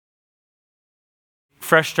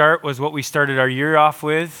Fresh Start was what we started our year off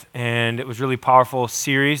with, and it was a really powerful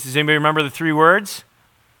series. Does anybody remember the 3 words?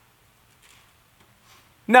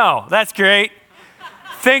 No, that's great.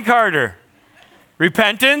 Think harder.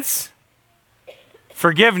 Repentance,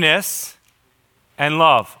 forgiveness, and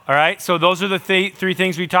love. All right? So those are the 3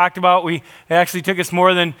 things we talked about. It actually took us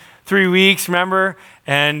more than 3 weeks, remember?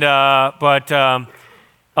 And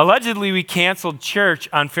allegedly we canceled church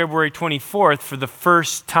on February 24th for the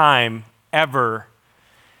first time ever.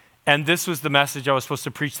 And this was the message I was supposed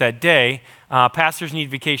to preach that day. Pastors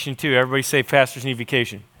need vacation too. Everybody say pastors need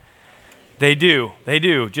vacation. They do.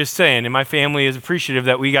 Just saying. And my family is appreciative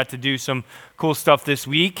that we got to do some cool stuff this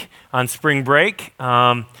week on spring break.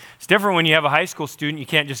 It's different when you have a high school student. You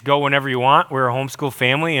can't just go whenever you want. We're a homeschool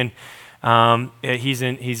family, and he's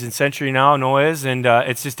in Century now, Noah is, and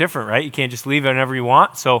it's just different, right? You can't just leave whenever you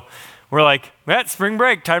want. So we're like, spring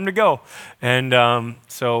break, time to go. And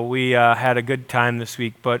so we had a good time this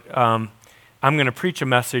week. But I'm going to preach a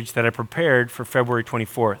message that I prepared for February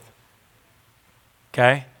 24th.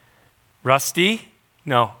 Okay? Rusty?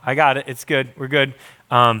 No, I got it. It's good. We're good.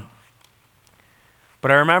 But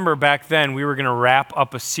I remember back then we were going to wrap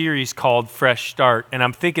up a series called Fresh Start. And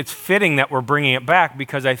I think it's fitting that we're bringing it back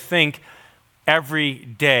because I think every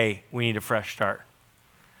day we need a fresh start.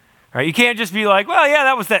 Right? You can't just be like, well, yeah,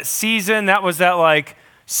 that was that season. That was that like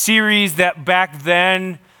series that back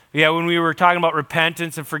then, when we were talking about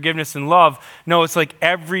repentance and forgiveness and love. No, it's like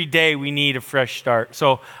every day we need a fresh start.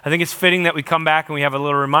 So I think it's fitting that we come back and we have a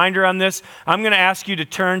little reminder on this. I'm going to ask you to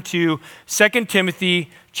turn to 2 Timothy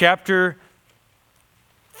chapter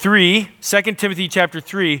 3. 2 Timothy chapter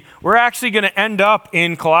 3. We're actually going to end up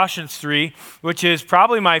in Colossians 3, which is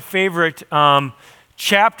probably my favorite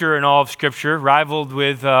chapter in all of Scripture, rivaled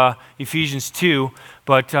with Ephesians 2.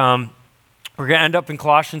 But we're going to end up in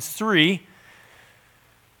Colossians 3.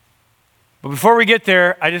 But before we get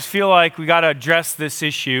there, I just feel like we got to address this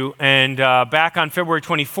issue. And back on February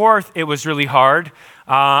 24th, it was really hard.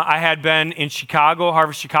 I had been in Chicago,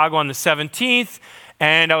 Harvest Chicago, on the 17th,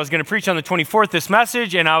 and I was going to preach on the 24th this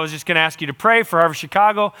message, and I was just going to ask you to pray for Harvest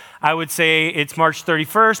Chicago. I would say it's March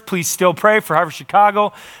 31st. Please still pray for Harvest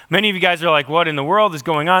Chicago. Many of you guys are like, what in the world is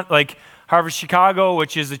going on? Like Harvest Chicago,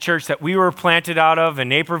 which is the church that we were planted out of, in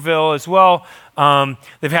Naperville as well.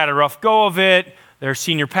 They've had a rough go of it. Their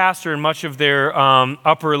senior pastor and much of their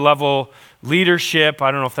upper level leadership, I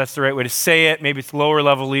don't know if that's the right way to say it, maybe it's lower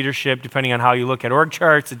level leadership, depending on how you look at org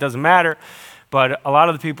charts, it doesn't matter. But a lot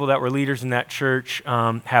of the people that were leaders in that church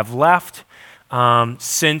have left.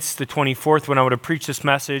 Since the 24th, when I would have preached this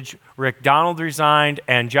message, Rick Donald resigned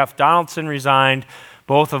and Jeff Donaldson resigned,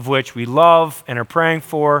 both of which we love and are praying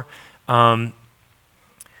for. And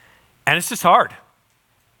it's just hard.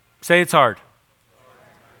 Say it's hard.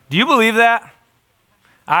 Do you believe that?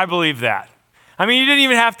 I believe that. I mean, you didn't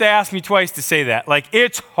even have to ask me twice to say that. Like,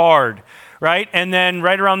 it's hard, right? And then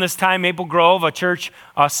right around this time, Maple Grove,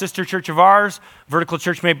 a sister church of ours, Vertical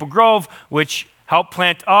Church Maple Grove, which helped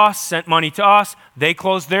plant us, sent money to us, they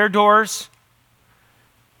closed their doors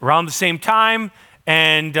around the same time,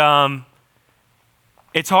 and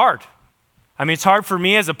it's hard. I mean, it's hard for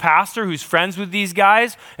me as a pastor who's friends with these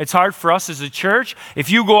guys. It's hard for us as a church. If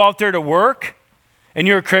you go out there to work, and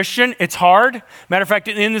you're a Christian, it's hard. Matter of fact,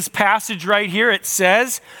 in this passage right here, it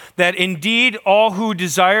says that indeed all who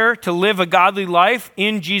desire to live a godly life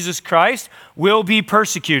in Jesus Christ will be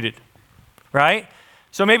persecuted, right?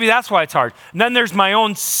 So maybe that's why it's hard. And then there's my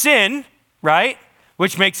own sin, right,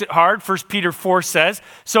 which makes it hard. 1 Peter 4 says.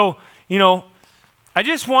 So, I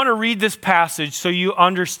just want to read this passage so you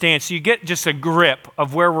understand, so you get just a grip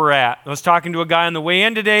of where we're at. I was talking to a guy on the way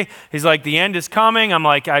in today. He's like, the end is coming. I'm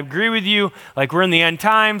like, I agree with you. Like, we're in the end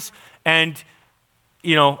times. And,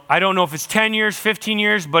 I don't know if it's 10 years, 15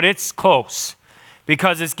 years, but it's close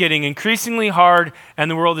because it's getting increasingly hard and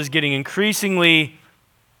the world is getting increasingly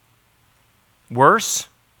worse.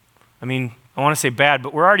 I mean, I want to say bad,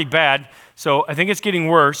 but we're already bad. So I think it's getting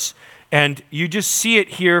worse. And you just see it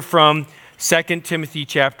here from 2 Timothy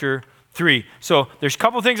chapter 3. So there's a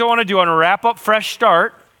couple things I want to do. I want to wrap up Fresh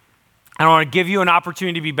Start. I want to give you an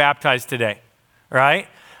opportunity to be baptized today. All right?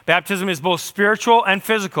 Baptism is both spiritual and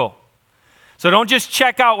physical. So don't just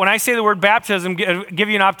check out. When I say the word baptism, give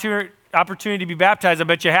you an opportunity to be baptized, I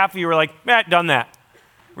bet you half of you were like, done that.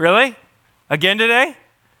 Really? Again today?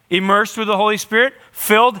 Immersed with the Holy Spirit?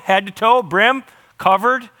 Filled head to toe, brim,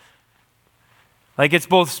 covered? Like, it's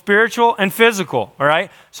both spiritual and physical, all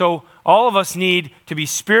right? So all of us need to be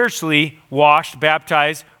spiritually washed,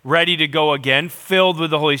 baptized, ready to go again, filled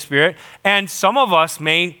with the Holy Spirit. And some of us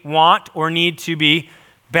may want or need to be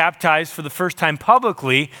baptized for the first time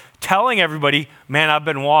publicly, telling everybody, man, I've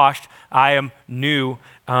been washed. I am new.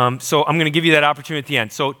 So I'm going to give you that opportunity at the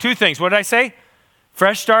end. So 2 things. What did I say?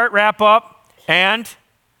 Fresh start, wrap up, and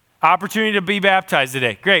opportunity to be baptized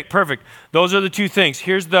today. Great, perfect. Those are the 2 things.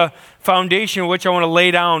 Here's the foundation which I want to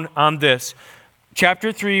lay down on this.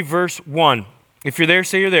 Chapter 3, verse 1. If you're there,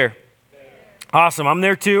 say you're there. Awesome, I'm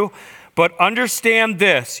there too. But understand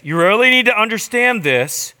this. You really need to understand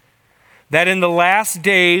this, that in the last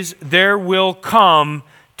days there will come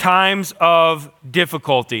times of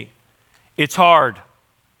difficulty. It's hard.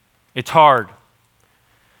 It's hard.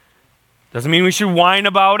 Doesn't mean we should whine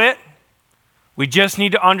about it. We just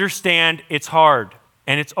need to understand it's hard.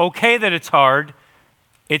 And it's okay that it's hard.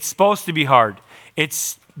 It's supposed to be hard.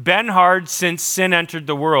 It's been hard since sin entered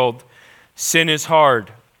the world. Sin is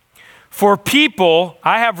hard. For people,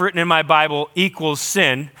 I have written in my Bible equals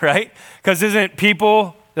sin, right? Because isn't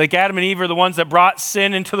people like Adam and Eve are the ones that brought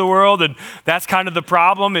sin into the world, and that's kind of the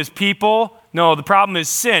problem is people? No, the problem is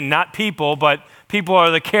sin, not people, but people are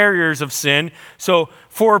the carriers of sin. So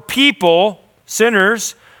for people,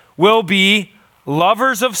 sinners will be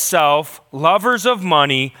lovers of self, lovers of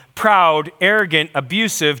money, proud, arrogant,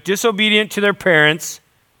 abusive, disobedient to their parents.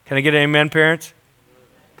 Can I get an amen, parents?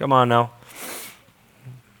 Come on now.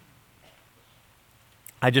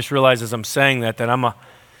 I just realized as I'm saying that I'm a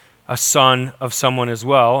son of someone as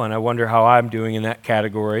well, and I wonder how I'm doing in that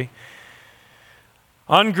category.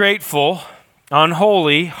 Ungrateful,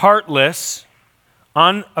 unholy, heartless,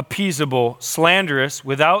 unappeasable, slanderous,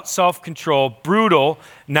 without self-control, brutal,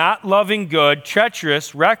 not loving good,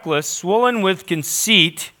 treacherous, reckless, swollen with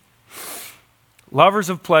conceit, lovers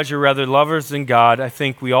of pleasure rather lovers than God. I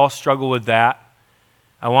think we all struggle with that.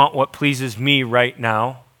 I want what pleases me right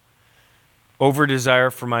now. Over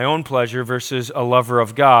desire for my own pleasure versus a lover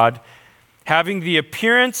of God. Having the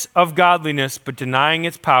appearance of godliness but denying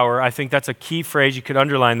its power. I think that's a key phrase. You could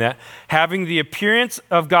underline that. Having the appearance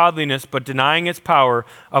of godliness but denying its power.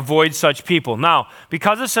 Avoid such people. Now,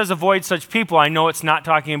 because it says avoid such people, I know it's not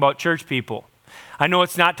talking about church people. I know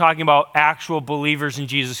it's not talking about actual believers in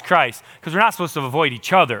Jesus Christ, because we're not supposed to avoid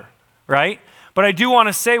each other, right? But I do want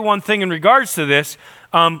to say one thing in regards to this.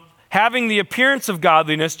 Having the appearance of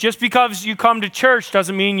godliness, just because you come to church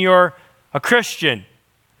doesn't mean you're a Christian.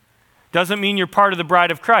 Doesn't mean you're part of the bride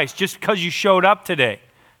of Christ, just because you showed up today.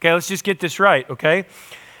 Okay, let's just get this right, okay?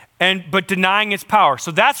 But denying its power.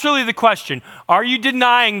 So that's really the question. Are you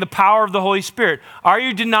denying the power of the Holy Spirit? Are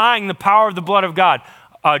you denying the power of the blood of God,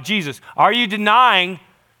 Jesus? Are you denying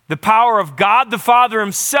the power of God the Father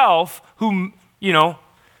himself, who,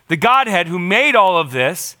 the Godhead who made all of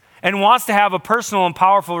this, and wants to have a personal and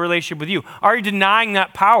powerful relationship with you? Are you denying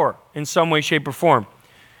that power in some way, shape, or form?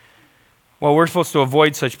 Well, we're supposed to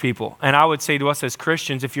avoid such people. And I would say to us as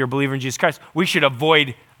Christians, if you're a believer in Jesus Christ, we should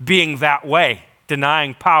avoid being that way,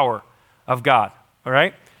 denying power of God. All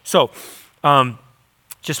right? So,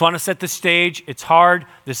 just want to set the stage. It's hard.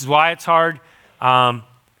 This is why it's hard. I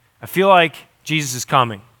feel like Jesus is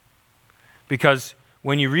coming. Because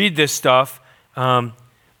when you read this stuff,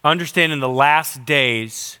 understand in the last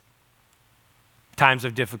days, times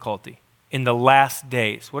of difficulty. In the last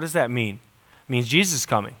days. What does that mean? It means Jesus is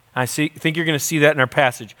coming. I think you're going to see that in our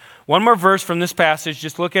passage. One more verse from this passage.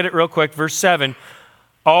 Just look at it real quick. Verse 7.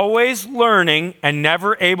 Always learning and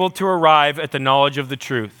never able to arrive at the knowledge of the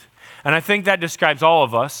truth. And I think that describes all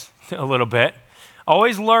of us a little bit.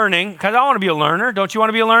 Always learning, because I want to be a learner. Don't you want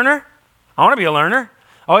to be a learner? I want to be a learner.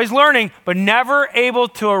 Always learning, but never able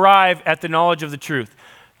to arrive at the knowledge of the truth.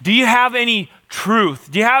 Do you have any truth?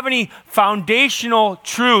 Do you have any foundational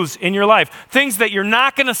truths in your life? Things that you're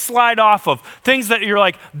not going to slide off of. Things that you're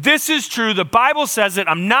like, this is true. The Bible says it.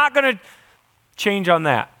 I'm not going to change on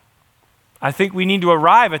that. I think we need to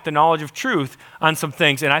arrive at the knowledge of truth on some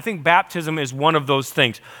things. And I think baptism is one of those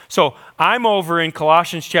things. So I'm over in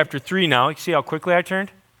Colossians chapter 3 now. You see how quickly I turned?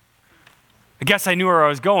 I guess I knew where I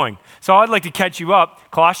was going. So I'd like to catch you up.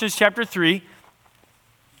 Colossians chapter 3.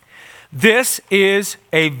 This is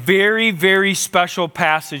a very, very special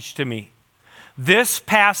passage to me. This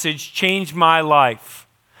passage changed my life.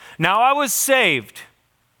 Now, I was saved,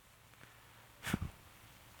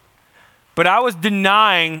 but I was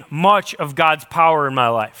denying much of God's power in my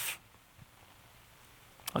life.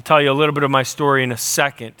 I'll tell you a little bit of my story in a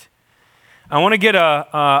second. I want to get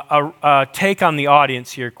a take on the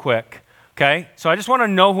audience here quick. Okay, so I just want to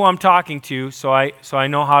know who I'm talking to so I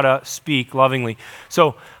know how to speak lovingly.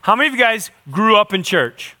 So how many of you guys grew up in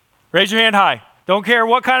church? Raise your hand high. Don't care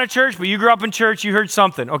what kind of church, but you grew up in church, you heard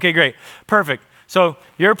something. Okay, great. Perfect. So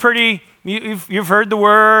you're you've heard the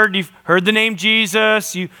word, you've heard the name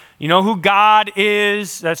Jesus, you know who God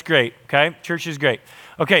is. That's great, okay? Church is great.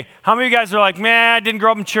 Okay, how many of you guys are like, man, I didn't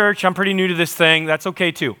grow up in church, I'm pretty new to this thing. That's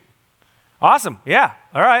okay too. Awesome. Yeah.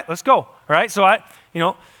 All right, let's go. All right. So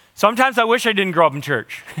sometimes I wish I didn't grow up in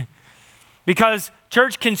church because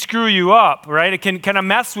church can screw you up, right? It can kind of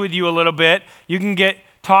mess with you a little bit. You can get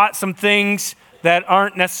taught some things that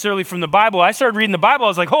aren't necessarily from the Bible. I started reading the Bible. I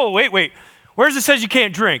was like, oh, wait. Where's it says you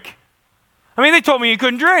can't drink? I mean, they told me you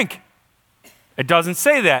couldn't drink. It doesn't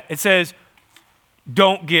say that. It says,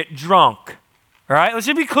 don't get drunk. All right, let's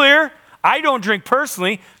just be clear. I don't drink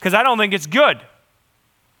personally because I don't think it's good.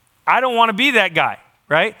 I don't want to be that guy,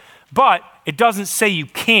 right? But it doesn't say you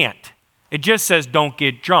can't. It just says don't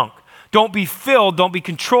get drunk. Don't be filled, don't be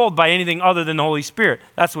controlled by anything other than the Holy Spirit.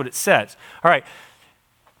 That's what it says. All right.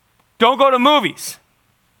 Don't go to movies.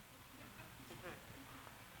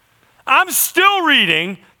 I'm still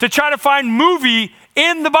reading to try to find movie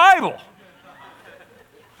in the Bible.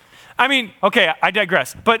 I mean, okay, I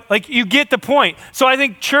digress. But you get the point. So I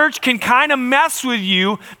think church can kind of mess with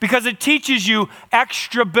you because it teaches you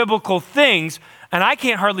extra biblical things. And I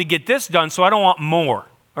can't hardly get this done, so I don't want more.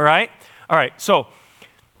 All right? All right, so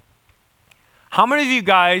how many of you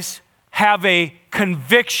guys have a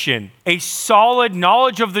conviction, a solid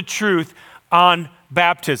knowledge of the truth on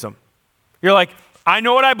baptism? You're like, I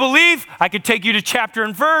know what I believe. I could take you to chapter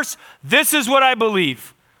and verse. This is what I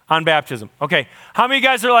believe on baptism. Okay, how many of you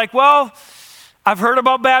guys are like, well, I've heard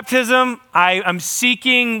about baptism. I'm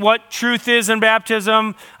seeking what truth is in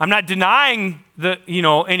baptism. I'm not denying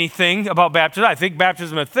anything about baptism. I think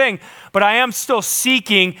baptism is a thing, but I am still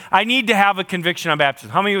seeking. I need to have a conviction on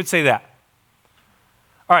baptism. How many would say that?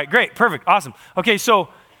 All right, great, perfect, awesome. Okay, so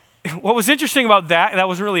what was interesting about that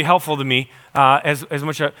was really helpful to me as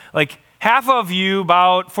much, half of you,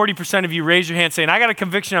 about 40% of you raise your hand saying, I got a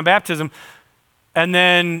conviction on baptism, and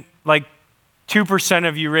then 2%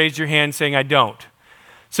 of you raised your hand saying, I don't.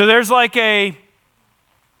 So there's a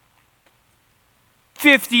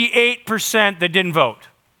 58% that didn't vote.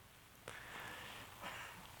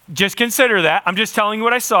 Just consider that. I'm just telling you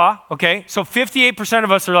what I saw, okay? So 58%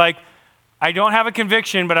 of us are like, I don't have a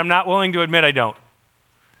conviction, but I'm not willing to admit I don't.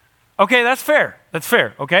 Okay, that's fair. That's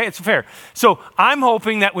fair, okay? It's fair. So I'm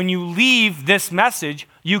hoping that when you leave this message,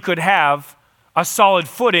 you could have a solid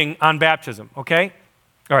footing on baptism, okay?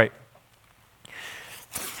 All right.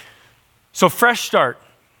 So fresh start.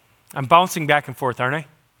 I'm bouncing back and forth, aren't I?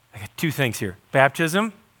 I got two things here.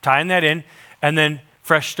 Baptism, tying that in, and then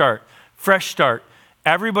fresh start. Fresh start.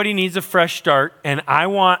 Everybody needs a fresh start, and I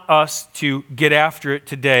want us to get after it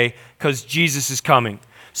today because Jesus is coming.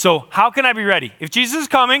 So how can I be ready? If Jesus is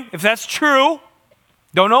coming, if that's true,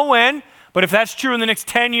 don't know when, but if that's true in the next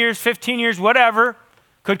 10 years, 15 years, whatever,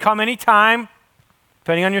 could come any time,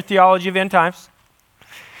 depending on your theology of end times.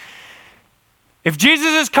 If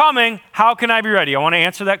Jesus is coming, how can I be ready? I want to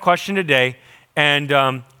answer that question today, and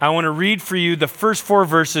I want to read for you the first 4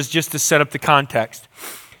 verses just to set up the context.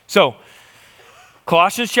 So,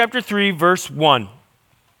 Colossians chapter 3, verse 1.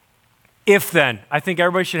 If then, I think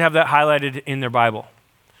everybody should have that highlighted in their Bible.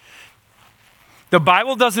 The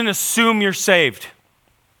Bible doesn't assume you're saved.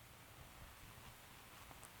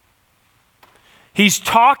 He's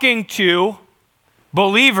talking to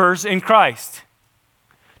believers in Christ,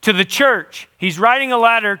 to the church. He's writing a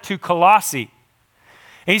letter to Colossae.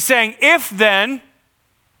 And he's saying, if then,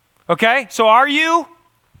 okay, so are you?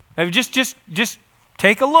 Just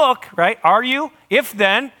take a look, right? Are you? If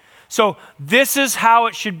then. So this is how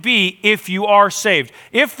it should be if you are saved.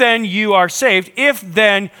 If then you are saved, if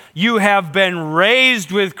then you have been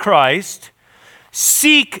raised with Christ,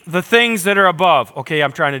 seek the things that are above. Okay,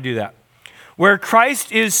 I'm trying to do that. Where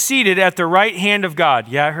Christ is seated at the right hand of God.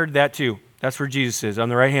 Yeah, I heard that too. That's where Jesus is, on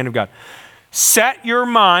the right hand of God. Set your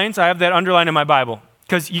minds, I have that underlined in my Bible,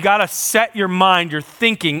 because you got to set your mind, your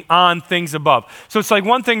thinking on things above. So it's like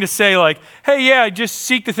one thing to say hey, yeah, just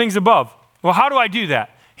seek the things above. Well, how do I do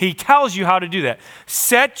that? He tells you how to do that.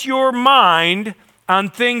 Set your mind on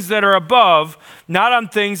things that are above, not on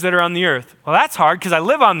things that are on the earth. Well, that's hard because I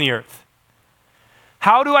live on the earth.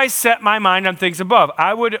 How do I set my mind on things above?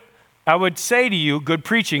 I would say to you, good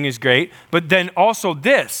preaching is great, but then also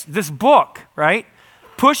this book, right?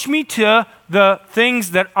 Push me to the things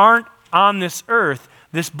that aren't on this earth.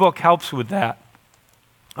 This book helps with that.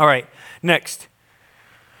 All right, next.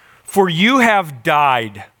 For you have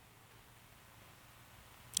died.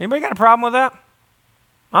 Anybody got a problem with that?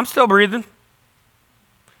 I'm still breathing.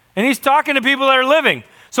 And he's talking to people that are living.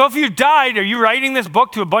 So if you died, are you writing this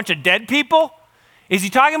book to a bunch of dead people? Is he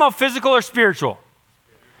talking about physical or spiritual?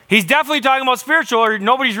 He's definitely talking about spiritual or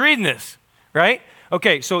nobody's reading this, right?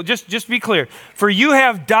 Okay, so just be clear. For you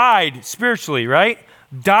have died spiritually, right?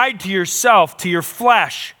 Died to yourself, to your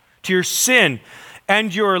flesh, to your sin,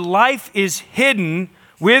 and your life is hidden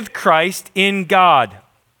with Christ in God.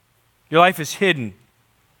 Your life is hidden.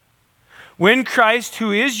 When Christ,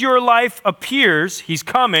 who is your life, appears, he's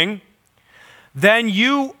coming, then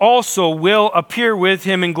you also will appear with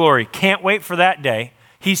him in glory. Can't wait for that day.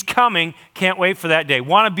 He's coming. Can't wait for that day.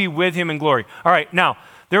 Want to be with him in glory. All right, now,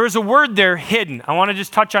 there is a word there, hidden. I want to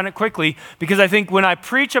just touch on it quickly because I think when I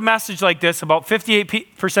preach a message like this, about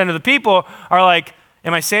 58% of the people are like,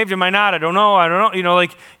 am I saved? Am I not? I don't know. You know,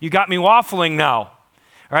 like, you got me waffling now.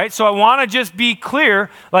 All right, so I want to just be clear,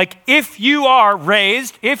 like, if you are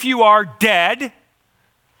raised, if you are dead,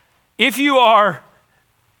 if you are,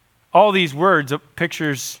 all these words,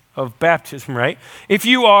 pictures of baptism, right? If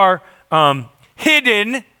you are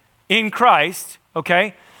hidden in Christ,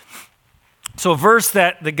 okay? So a verse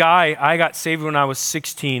that the guy, I got saved when I was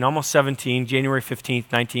 16, almost 17, January 15th,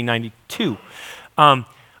 1992.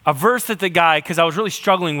 A verse that the guy, because I was really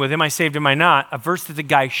struggling with, am I saved, am I not? A verse that the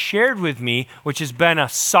guy shared with me, which has been a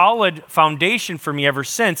solid foundation for me ever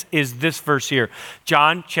since, is this verse here.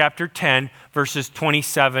 John chapter 10, verses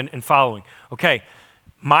 27 and following. Okay,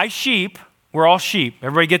 my sheep, we're all sheep.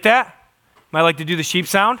 Everybody get that? Might like to do the sheep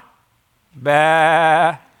sound?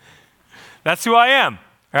 Bah. That's who I am,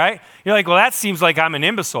 right? You're like, well, that seems like I'm an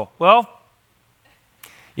imbecile. Well,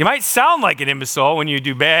 you might sound like an imbecile when you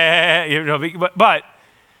do bah, you know, but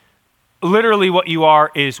literally what you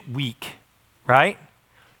are is weak, right?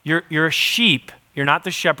 You're a sheep. You're not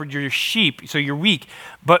the shepherd, you're a sheep, so you're weak.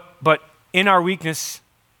 But in our weakness,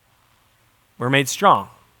 we're made strong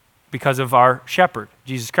because of our shepherd,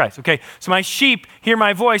 Jesus Christ. Okay, so my sheep hear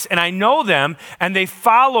my voice, and I know them, and they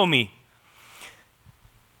follow me.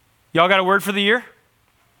 Y'all got a word for the year?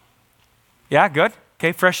 Yeah, good.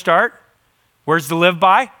 Okay, fresh start. Words to live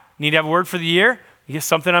by. Need to have a word for the year. You get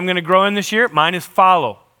something I'm going to grow in this year? Mine is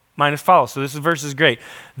follow. Mine is follow. So this verse is great.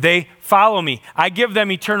 They follow me. I give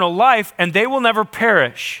them eternal life, and they will never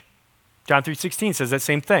perish. John 3:16 says that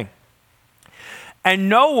same thing. And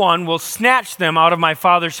no one will snatch them out of my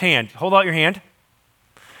Father's hand. Hold out your hand.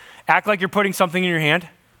 Act like you're putting something in your hand.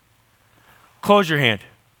 Close your hand.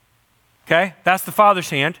 Okay? That's the Father's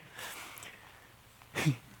hand.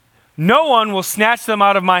 No one will snatch them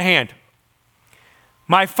out of my hand.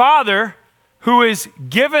 My Father, who has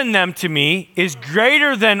given them to me, is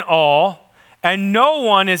greater than all, and no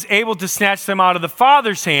one is able to snatch them out of the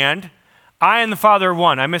Father's hand. I and the Father are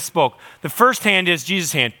one. I misspoke. The first hand is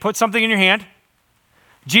Jesus' hand. Put something in your hand.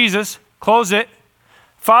 Jesus, close it.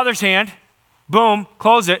 Father's hand, boom,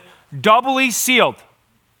 close it. Doubly sealed.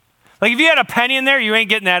 Like if you had a penny in there, you ain't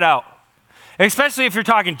getting that out. Especially if you're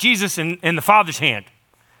talking Jesus in the Father's hand.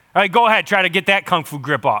 All right, go ahead, try to get that kung fu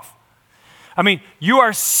grip off. I mean, you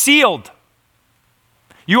are sealed.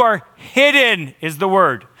 You are hidden is the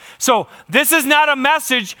word. So this is not a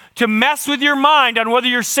message to mess with your mind on whether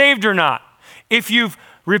you're saved or not. If you've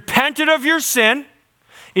repented of your sin,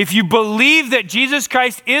 if you believe that Jesus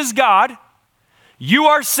Christ is God, you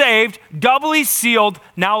are saved, doubly sealed,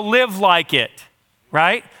 now live like it,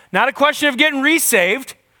 right? Not a question of getting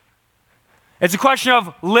resaved. It's a question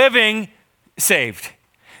of living saved.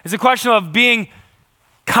 It's a question of being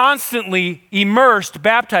constantly immersed,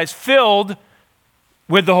 baptized, filled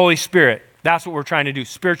with the Holy Spirit. That's what we're trying to do.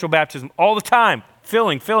 Spiritual baptism all the time.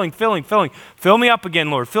 Filling. Fill me up again,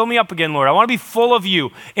 Lord. Fill me up again, Lord. I want to be full of you.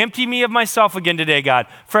 Empty me of myself again today, God.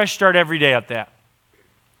 Fresh start every day at that.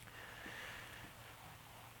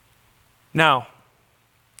 Now,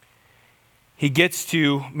 he gets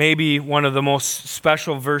to maybe one of the most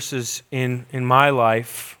special verses in my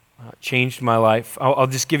life, changed my life. I'll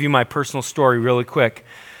just give you my personal story really quick.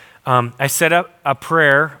 I set up a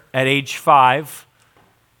prayer at age 5.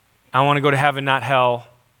 I want to go to heaven, not hell.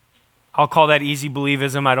 I'll call that easy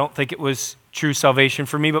believism. I don't think it was true salvation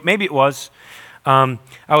for me, but maybe it was. I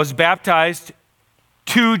was baptized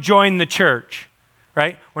to join the church,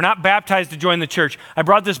 right? We're not baptized to join the church. I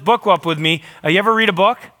brought this book up with me. You ever read a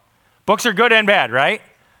book? Books are good and bad, right?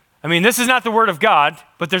 I mean, this is not the Word of God,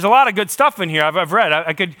 but there's a lot of good stuff in here I've read.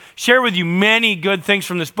 I could share with you many good things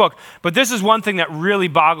from this book, but this is one thing that really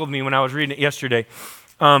boggled me when I was reading it yesterday.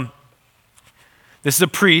 This is a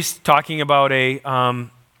priest talking about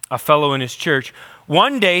a fellow in his church.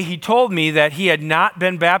 One day he told me that he had not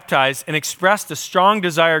been baptized and expressed a strong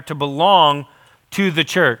desire to belong to the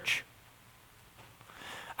church.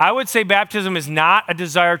 I would say baptism is not a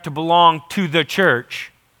desire to belong to the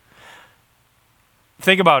church.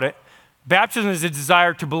 Think about it. Baptism is a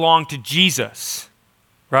desire to belong to Jesus,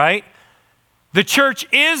 right? The church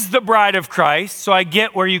is the bride of Christ, so I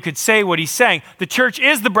get where you could say what he's saying. The church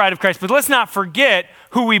is the bride of Christ, but let's not forget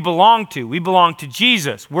who we belong to. We belong to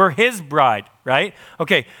Jesus. We're his bride, right?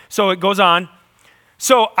 Okay, so it goes on.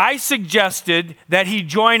 So I suggested that he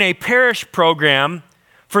join a parish program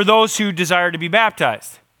for those who desire to be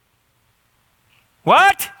baptized.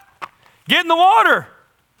 What? Get in the water.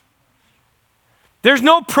 There's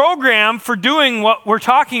no program for doing what we're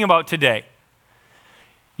talking about today.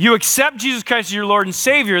 You accept Jesus Christ as your Lord and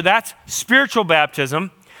Savior, that's spiritual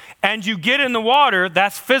baptism. And you get in the water,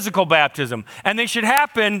 that's physical baptism. And they should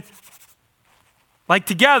happen like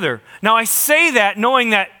together. Now I say that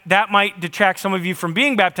knowing that that might detract some of you from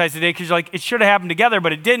being baptized today because you're like, it should have happened together,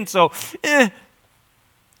 but it didn't, so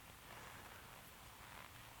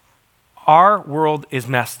Our world is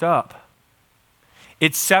messed up.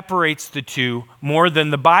 It separates the two more than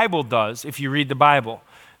the Bible does if you read the Bible.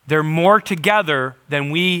 They're more together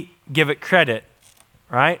than we give it credit,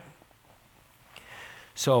 right?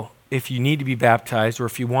 So if you need to be baptized or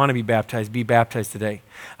if you want to be baptized today.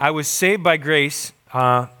 I was saved by grace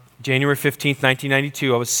January 15th,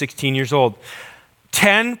 1992. I was 16 years old.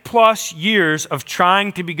 10 plus years of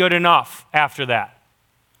trying to be good enough after that.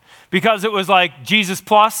 Because it was like Jesus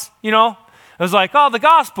plus, you know? It was like, oh, the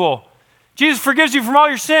gospel. Jesus forgives you from all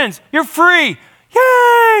your sins. You're free.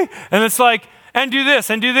 Yay! And it's like, and do this,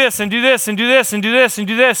 and do this, and do this, and do this, and do this, and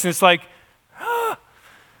do this. And it's like,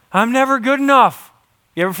 I'm never good enough.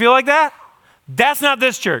 You ever feel like that? That's not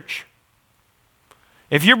this church.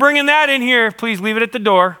 If you're bringing that in here, please leave it at the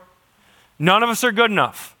door. None of us are good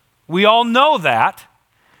enough. We all know that,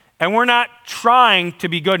 and we're not trying to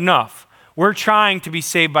be good enough. We're trying to be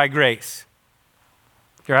saved by grace.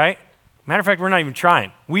 Right? Matter of fact, we're not even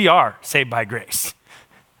trying. We are saved by grace.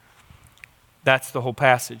 That's the whole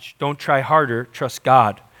passage. Don't try harder, trust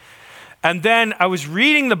God. And then I was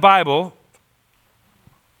reading the Bible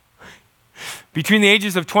between the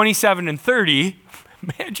ages of 27 and 30.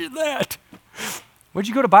 Imagine that. What'd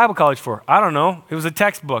you go to Bible college for? I don't know. It was a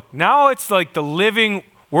textbook. Now it's like the living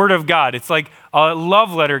Word of God. It's like a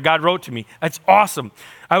love letter God wrote to me. That's awesome.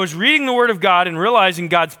 I was reading the Word of God and realizing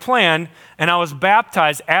God's plan, and I was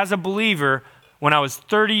baptized as a believer when I was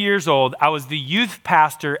 30 years old. I was the youth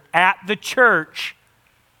pastor at the church.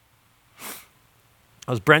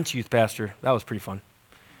 I was Brent's youth pastor. That was pretty fun.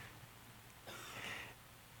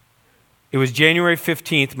 It was January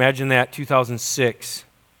 15th, imagine that, 2006.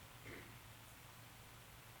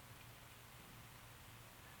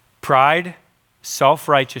 Pride,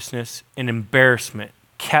 self-righteousness, and embarrassment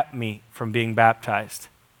kept me from being baptized.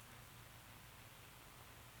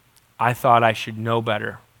 I thought I should know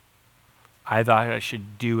better. I thought I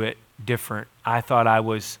should do it different. I thought I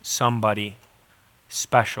was somebody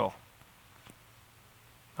special.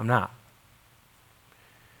 I'm not.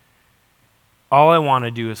 All I want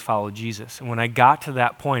to do is follow Jesus. And when I got to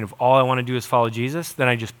that point of all I want to do is follow Jesus, then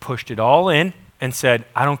I just pushed it all in and said,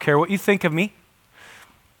 I don't care what you think of me.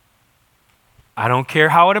 I don't care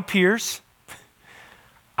how it appears.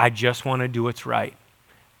 I just want to do what's right.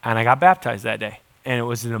 And I got baptized that day. And it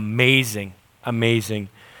was an amazing, amazing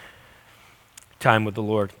time with the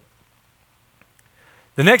Lord.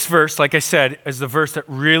 The next verse, like I said, is the verse that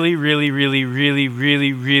really, really, really, really,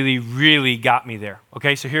 really, really, really got me there.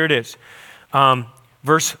 Okay, so here it is.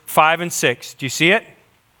 Verse 5 and 6. Do you see it?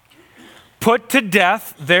 Put to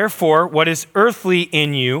death, therefore, what is earthly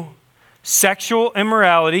in you, sexual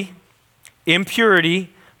immorality,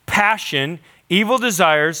 impurity, passion, evil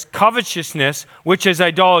desires, covetousness, which is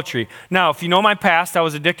idolatry. Now, if you know my past, I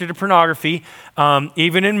was addicted to pornography,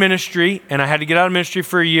 even in ministry, and I had to get out of ministry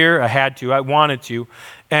for a year. I wanted to,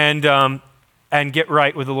 and get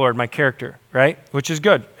right with the Lord, my character, right? Which is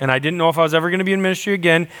good. And I didn't know if I was ever going to be in ministry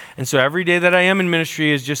again, and so every day that I am in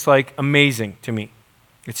ministry is just like amazing to me.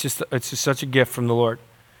 It's just such a gift from the Lord.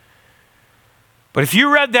 But if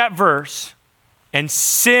you read that verse, and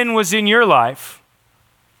sin was in your life,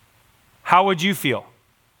 how would you feel?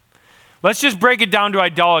 Let's just break it down to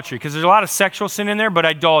idolatry, because there's a lot of sexual sin in there, but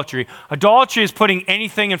idolatry. Idolatry is putting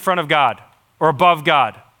anything in front of God or above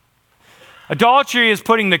God. Idolatry is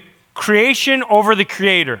putting the creation over the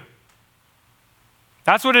Creator.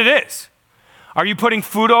 That's what it is. Are you putting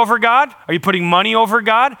food over God? Are you putting money over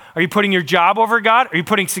God? Are you putting your job over God? Are you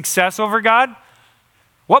putting success over God?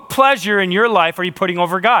 What pleasure in your life are you putting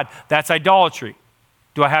over God? That's idolatry.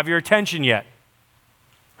 Do I have your attention yet?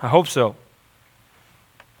 I hope so.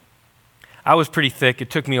 I was pretty thick. It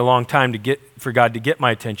took me a long time for God to get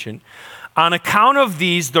my attention. On account of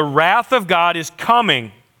these, the wrath of God is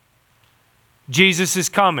coming. Jesus is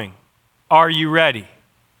coming. Are you ready?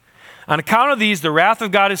 On account of these, the wrath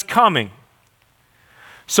of God is coming.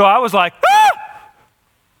 So I was like, ah!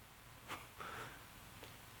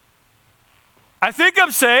 I think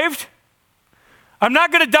I'm saved. I'm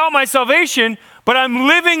not going to doubt my salvation, but I'm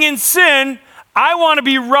living in sin. I want to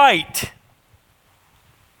be right.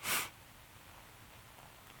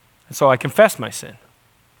 And so I confessed my sin.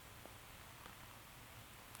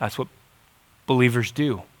 That's what believers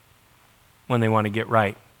do when they want to get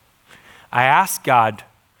right. I ask God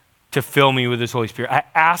to fill me with his Holy Spirit. I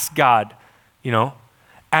asked God, and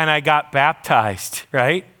I got baptized,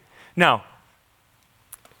 right? Now,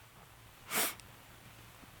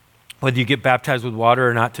 whether you get baptized with water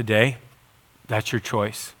or not today, that's your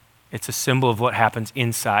choice. It's a symbol of what happens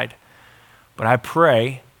inside. But I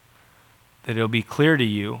pray that it'll be clear to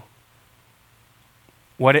you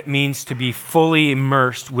what it means to be fully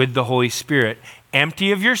immersed with the Holy Spirit,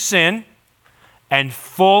 empty of your sin and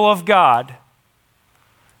full of God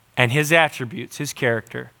and his attributes, his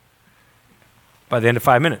character, by the end of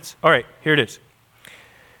 5 minutes. All right, here it is.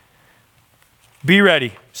 Be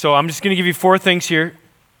ready. So I'm just going to give you 4 things here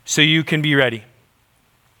so you can be ready.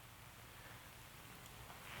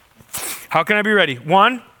 How can I be ready?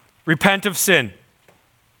 1, repent of sin.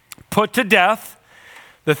 Put to death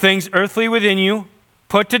the things earthly within you.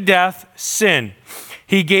 Put to death sin.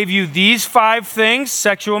 He gave you these 5 things: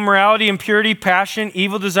 sexual immorality, impurity, passion,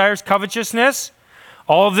 evil desires, covetousness.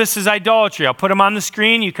 All of this is idolatry. I'll put them on the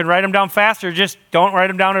screen. You can write them down fast, or just don't write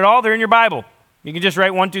them down at all. They're in your Bible. You can just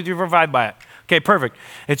write 1, 2, 3, 4, 5 by it. Okay, perfect.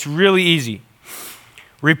 It's really easy.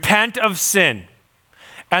 Repent of sin.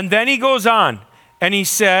 And then he goes on and he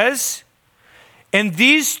says, "And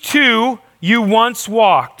these 2 you once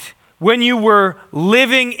walked when you were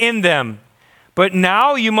living in them, but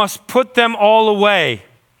now you must put them all away."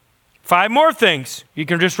 5 more things. You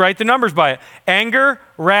can just write the numbers by it. Anger,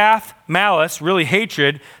 wrath, malice, really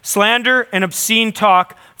hatred, slander, and obscene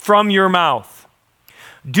talk from your mouth.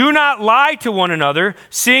 Do not lie to one another,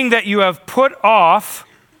 seeing that you have put off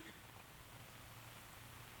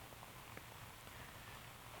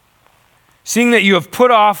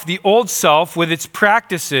the old self with its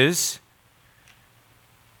practices.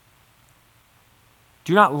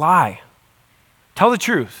 Do not lie. Tell the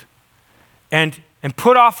truth. And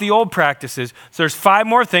put off the old practices. So there's 5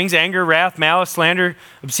 more things: anger, wrath, malice, slander,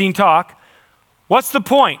 obscene talk. What's the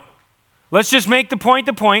point? Let's just make the point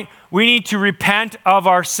the point. We need to repent of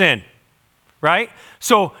our sin, right?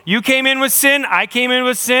 So you came in with sin, I came in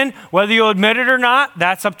with sin. Whether you'll admit it or not,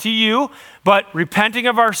 that's up to you. But repenting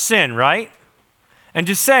of our sin, right? And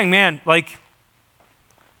just saying, man,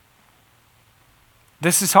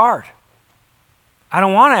 this is hard. I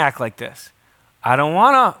don't want to act like this. I don't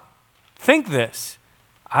want to think this.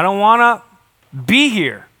 I don't want to be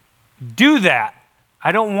here. Do that.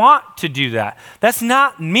 I don't want to do that. That's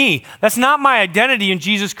not me. That's not my identity in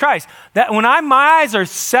Jesus Christ. That when my eyes are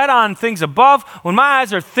set on things above, when my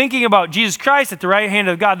eyes are thinking about Jesus Christ at the right hand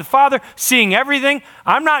of God the Father, seeing everything,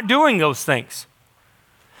 I'm not doing those things.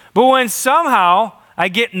 But when somehow I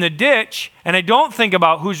get in the ditch and I don't think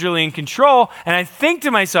about who's really in control, and I think to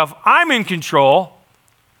myself, I'm in control,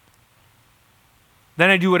 then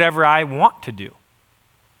I do whatever I want to do.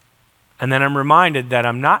 And then I'm reminded that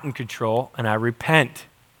I'm not in control, and I repent.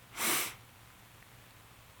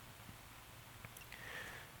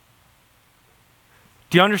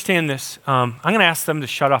 Do you understand this? I'm going to ask them to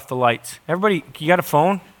shut off the lights. Everybody, you got a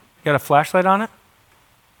phone? You got a flashlight on it?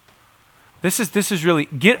 This is really,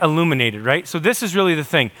 get illuminated, right? So this is really the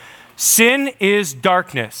thing. Sin is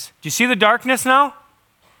darkness. Do you see the darkness now?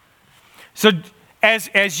 So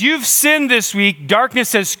as you've sinned this week,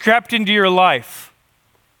 darkness has crept into your life.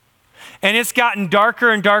 And it's gotten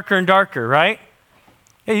darker and darker and darker, right?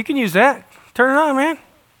 Hey, you can use that. Turn it on, man.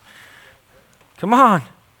 Come on.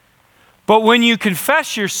 But when you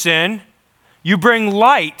confess your sin, you bring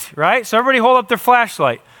light, right? So everybody hold up their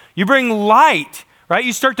flashlight. You bring light, right?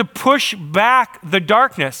 You start to push back the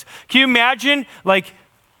darkness. Can you imagine,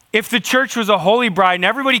 if the church was a holy bride and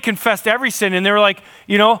everybody confessed every sin and they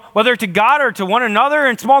were whether to God or to one another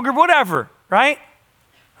in small group, whatever, right?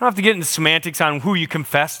 I don't have to get into semantics on who you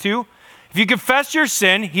confess to. If you confess your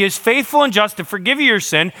sin, he is faithful and just to forgive you your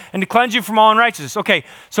sin and to cleanse you from all unrighteousness. Okay,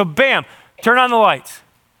 so bam, turn on the lights.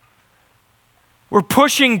 We're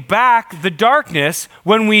pushing back the darkness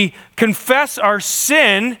when we confess our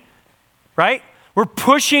sin, right? We're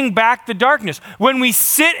pushing back the darkness. When we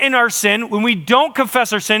sit in our sin, when we don't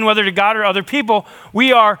confess our sin, whether to God or other people,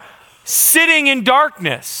 we are sitting in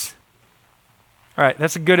darkness. All right,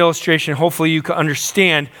 that's a good illustration. Hopefully you can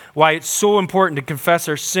understand why it's so important to confess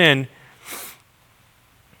our sin.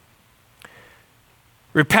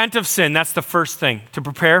 Repent of sin, that's the first thing. To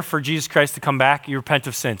prepare for Jesus Christ to come back, you repent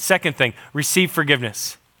of sin. Second thing, receive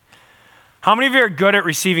forgiveness. How many of you are good at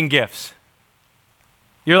receiving gifts?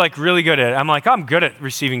 You're really good at it. I'm good at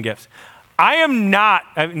receiving gifts. I am not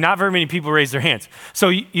very many people raise their hands. So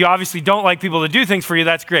you obviously don't like people to do things for you.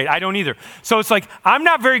 That's great. I don't either. So it's I'm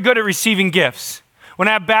not very good at receiving gifts. When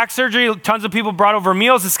I have back surgery, tons of people brought over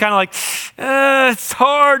meals. It's kind of like, it's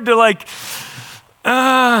hard to like,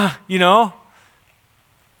 you know.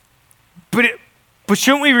 But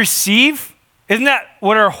shouldn't we receive? Isn't that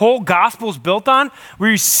what our whole gospel is built on? We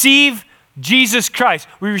receive Jesus Christ.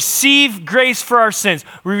 We receive grace for our sins.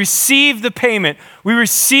 We receive the payment. We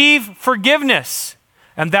receive forgiveness.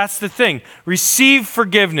 And that's the thing. Receive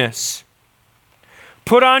forgiveness.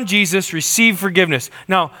 Put on Jesus, receive forgiveness.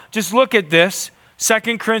 Now, just look at this.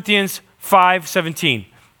 2 Corinthians 5:17.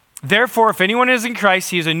 Therefore, if anyone is in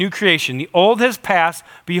Christ, he is a new creation. The old has passed.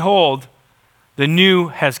 Behold, the new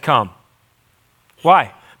has come.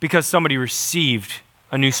 Why? Because somebody received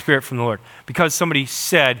a new spirit from the Lord. Because somebody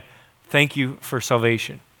said, thank you for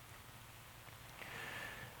salvation.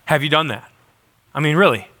 Have you done that? I mean,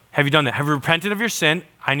 really, have you done that? Have you repented of your sin?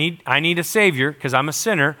 I need a Savior because I'm a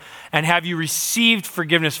sinner. And have you received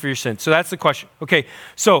forgiveness for your sin? So that's the question. Okay,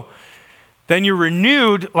 so then you're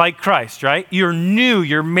renewed like Christ, right? You're new.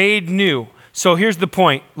 You're made new. So here's the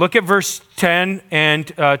point. Look at verse 10 and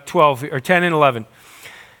 12, or 10 and 11.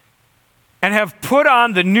 And have put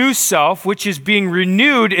on the new self, which is being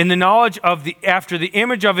renewed in the knowledge of after the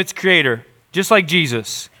image of its creator, just like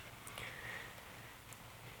Jesus.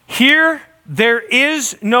 Here, there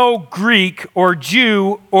is no Greek or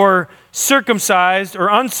Jew or circumcised or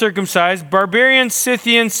uncircumcised, barbarian,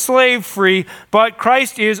 Scythian, slave-free, but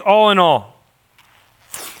Christ is all in all.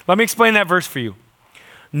 Let me explain that verse for you.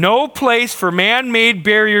 No place for man-made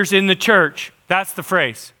barriers in the church. That's the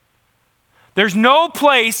phrase. There's no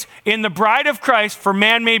place in the bride of Christ for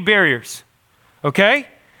man-made barriers, okay?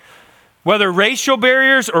 Whether racial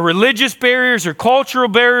barriers or religious barriers or cultural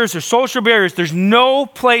barriers or social barriers, there's no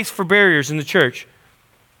place for barriers in the church.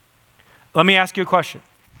 Let me ask you a question.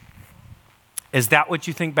 Is that what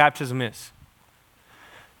you think baptism is?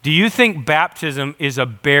 Do you think baptism is a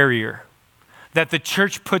barrier that the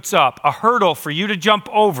church puts up, a hurdle for you to jump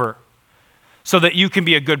over so that you can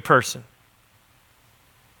be a good person?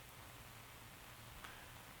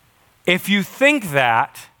 If you think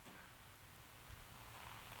that,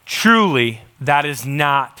 truly, that is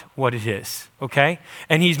not what it is, okay?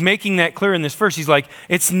 And he's making that clear in this verse. He's like,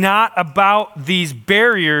 it's not about these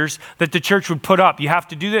barriers that the church would put up. You have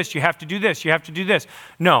to do this, you have to do this, you have to do this.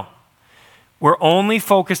 No, we're only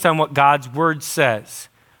focused on what God's word says.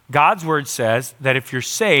 God's word says that if you're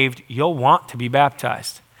saved, you'll want to be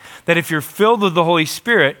baptized. That if you're filled with the Holy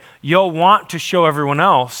Spirit, you'll want to show everyone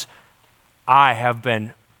else, I have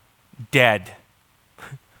been dead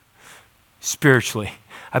spiritually.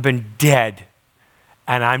 I've been dead,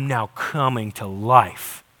 and I'm now coming to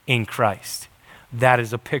life in Christ. That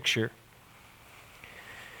is a picture.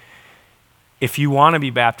 If you want to be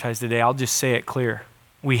baptized today, I'll just say it clear.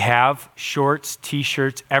 We have shorts,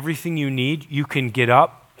 t-shirts, everything you need. You can get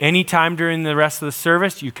up anytime during the rest of the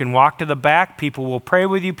service. You can walk to the back. People will pray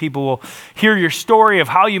with you. People will hear your story of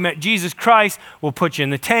how you met Jesus Christ. We'll put you in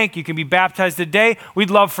the tank. You can be baptized today. We'd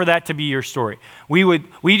love for that to be your story.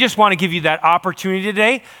 We just want to give you that opportunity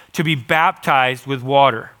today to be baptized with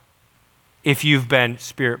water if you've been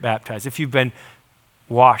spirit baptized, if you've been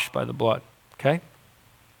washed by the blood, okay?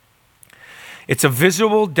 It's a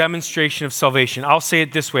visible demonstration of salvation. I'll say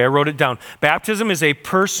it this way. I wrote it down. Baptism is a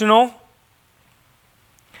personal,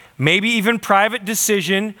 maybe even private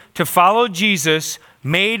decision to follow Jesus,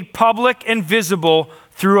 made public and visible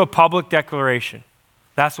through a public declaration.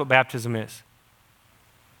 That's what baptism is.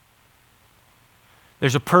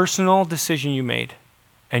 There's a personal decision you made,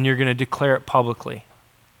 and you're going to declare it publicly.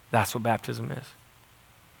 That's what baptism is.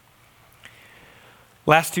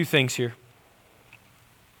 Last two things here.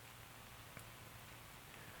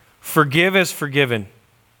 Forgive as forgiven.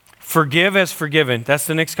 Forgive as forgiven. That's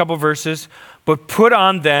the next couple verses. But put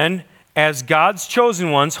on then, as God's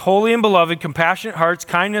chosen ones, holy and beloved, compassionate hearts,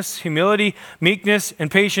 kindness, humility, meekness, and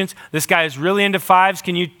patience. This guy is really into fives.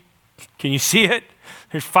 Can you see it?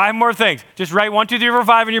 There's 5 more things. Just write 1, 2, 3, 4,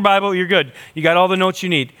 5 in your Bible. You're good. You got all the notes you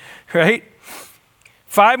need, right?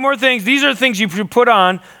 5 more things. These are the things you should put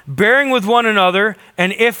on, bearing with one another.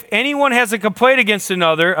 And if anyone has a complaint against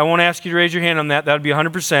another, I won't ask you to raise your hand on that. That would be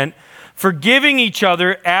 100%. Forgiving each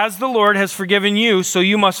other as the Lord has forgiven you, so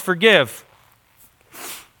you must forgive.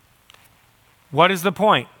 What is the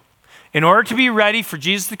point? In order to be ready for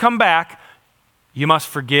Jesus to come back, you must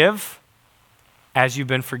forgive as you've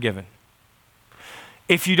been forgiven.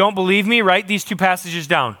 If you don't believe me, write these 2 passages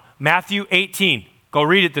down. Matthew 18. Go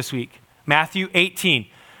read it this week. Matthew 18.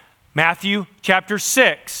 Matthew chapter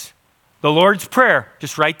 6. The Lord's Prayer.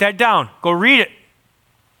 Just write that down. Go read it.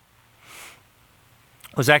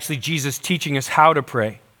 It was actually Jesus teaching us how to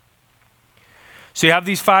pray. So you have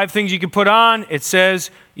these 5 things you can put on. It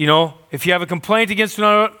says, if you have a complaint against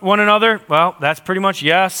one another, well, that's pretty much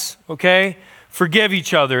yes, okay? Forgive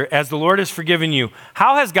each other as the Lord has forgiven you.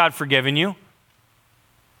 How has God forgiven you?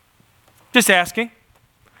 Just asking.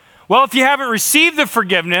 Well, if you haven't received the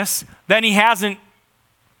forgiveness, then he hasn't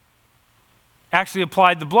actually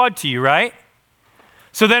applied the blood to you, right?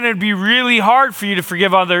 So then it'd be really hard for you to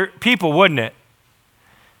forgive other people, wouldn't it?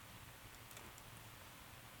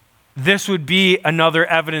 This would be another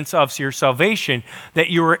evidence of your salvation, that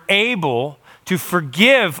you were able to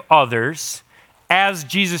forgive others as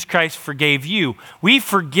Jesus Christ forgave you. We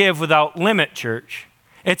forgive without limit, church.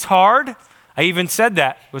 It's hard. I even said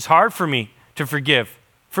that. It was hard for me to forgive.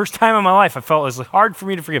 First time in my life I felt it was hard for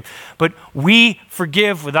me to forgive. But we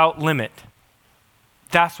forgive without limit.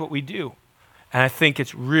 That's what we do. And I think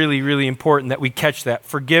it's really, really important that we catch that.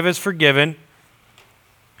 Forgive as forgiven.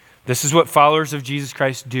 This is what followers of Jesus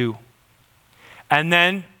Christ do. And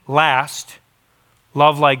then last,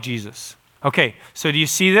 love like Jesus. Okay, so do you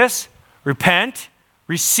see this? Repent,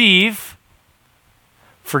 receive,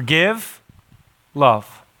 forgive,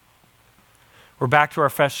 love. We're back to our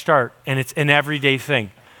fresh start, and it's an everyday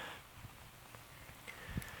thing.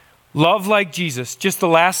 Love like Jesus. Just the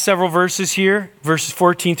last several verses here, verses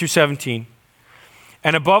 14 through 17.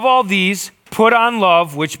 And above all these, put on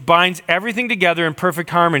love, which binds everything together in perfect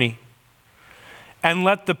harmony. And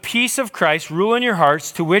let the peace of Christ rule in your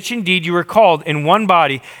hearts, to which indeed you were called in one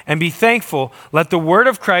body, and be thankful. Let the word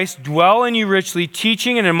of Christ dwell in you richly,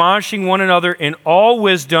 teaching and admonishing one another in all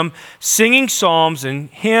wisdom, singing psalms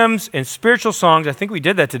and hymns and spiritual songs. I think we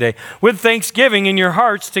did that today. With thanksgiving in your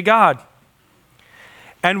hearts to God.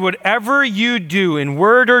 And whatever you do in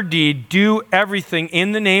word or deed, do everything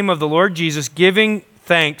in the name of the Lord Jesus, giving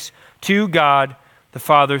thanks to God the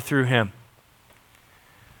Father through him.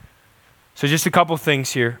 So just a couple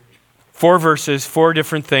things here. 4 verses, 4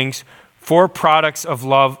 different things, 4 products of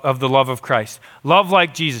love, of the love of Christ. Love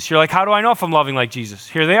like Jesus. You're like, how do I know if I'm loving like Jesus?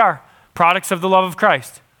 Here they are. Products of the love of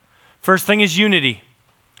Christ. First thing is unity.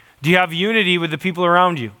 Do you have unity with the people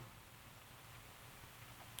around you?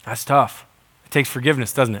 That's tough. It takes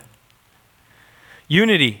forgiveness, doesn't it?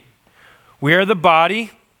 Unity. We are the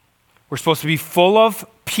body. We're supposed to be full of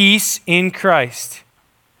peace in Christ.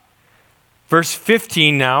 Verse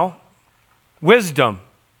 15 now. Wisdom.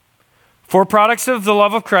 4 products of the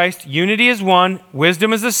love of Christ. Unity is one.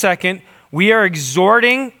 Wisdom is the second. We are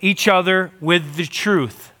exhorting each other with the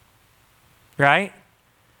truth. Right?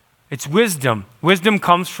 It's wisdom. Wisdom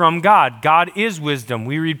comes from God. God is wisdom.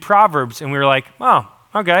 We read Proverbs and we're like, oh,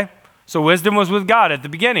 okay. So wisdom was with God at the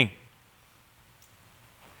beginning.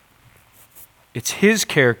 It's his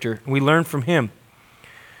character. We learn from him.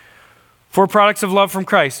 4 products of love from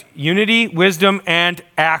Christ. Unity, wisdom, and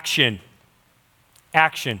action.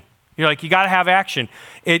 Action. You're like, you got to have action.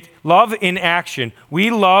 Love in action. We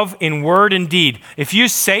love in word and deed. If you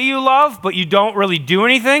say you love, but you don't really do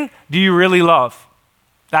anything, do you really love?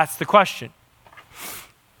 That's the question.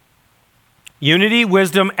 Unity,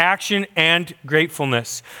 wisdom, action, and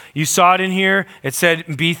gratefulness. You saw it in here. It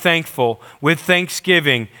said, be thankful with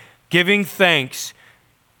thanksgiving, giving thanks.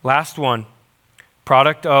 Last one,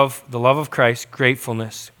 product of the love of Christ,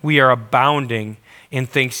 gratefulness. We are abounding in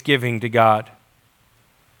thanksgiving to God.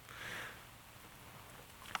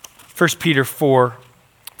 1 Peter 4,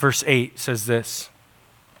 verse 8 says this.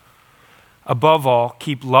 Above all,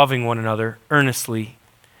 keep loving one another earnestly,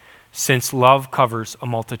 since love covers a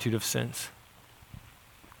multitude of sins.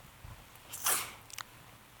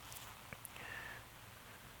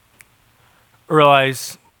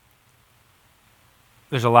 Realize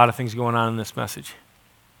there's a lot of things going on in this message.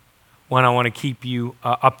 One, I want to keep you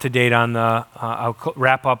up to date on I'll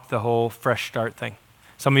wrap up the whole fresh start thing.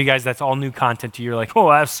 Some of you guys, that's all new content to you. You're like, oh,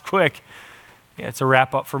 that's quick. Yeah, it's a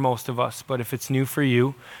wrap up for most of us. But if it's new for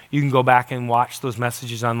you, you can go back and watch those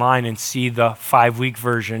messages online and see the 5-week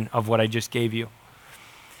version of what I just gave you.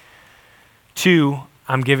 2,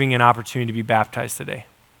 I'm giving an opportunity to be baptized today.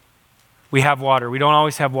 We have water. We don't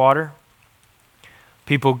always have water.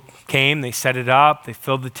 People came, they set it up, they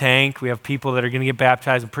filled the tank. We have people that are going to get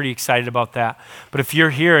baptized. I'm pretty excited about that. But if you're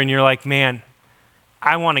here and you're like, man,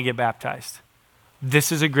 I want to get baptized,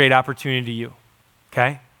 this is a great opportunity to you,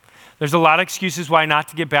 okay? There's a lot of excuses why not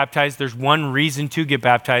to get baptized. There's one reason to get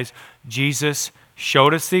baptized. Jesus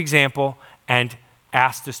showed us the example and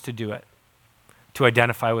asked us to do it, to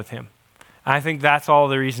identify with him. And I think that's all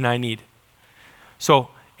the reason I need. So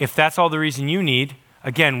if that's all the reason you need,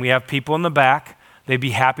 again, we have people in the back. They'd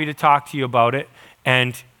be happy to talk to you about it,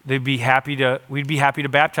 and we'd be happy to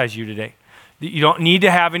baptize you today. You don't need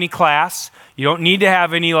to have any class. You don't need to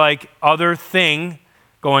have any other thing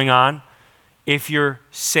going on. If you're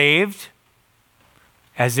saved,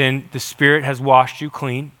 as in the Spirit has washed you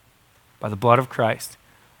clean by the blood of Christ,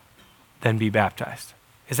 then be baptized.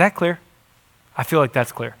 Is that clear? I feel like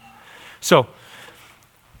that's clear. So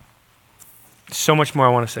much more I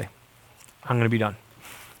want to say. I'm going to be done.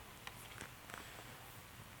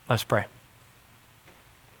 Let's pray.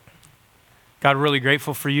 God, we're really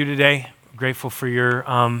grateful for you today. Grateful for your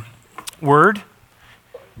word.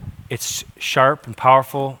 It's sharp and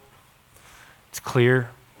powerful. It's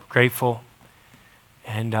clear. Grateful.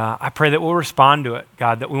 And I pray that we'll respond to it,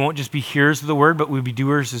 God, that we won't just be hearers of the word, but we'll be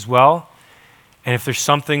doers as well. And if there's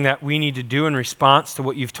something that we need to do in response to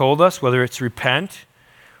what you've told us, whether it's repent,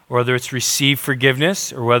 or whether it's receive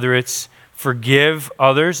forgiveness, or whether it's forgive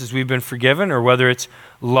others as we've been forgiven, or whether it's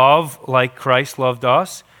love like Christ loved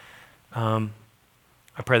us, I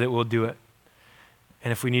pray that we'll do it.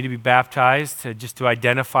 And if we need to be baptized just to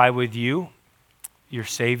identify with you, your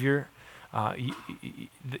Savior,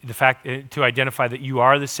 the fact to identify that you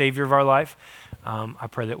are the Savior of our life, I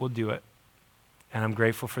pray that we'll do it. And I'm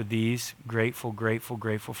grateful for these, grateful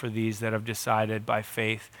for these that have decided by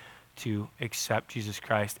faith to accept Jesus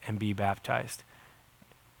Christ and be baptized.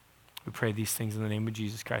 We pray these things in the name of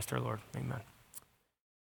Jesus Christ our Lord. Amen.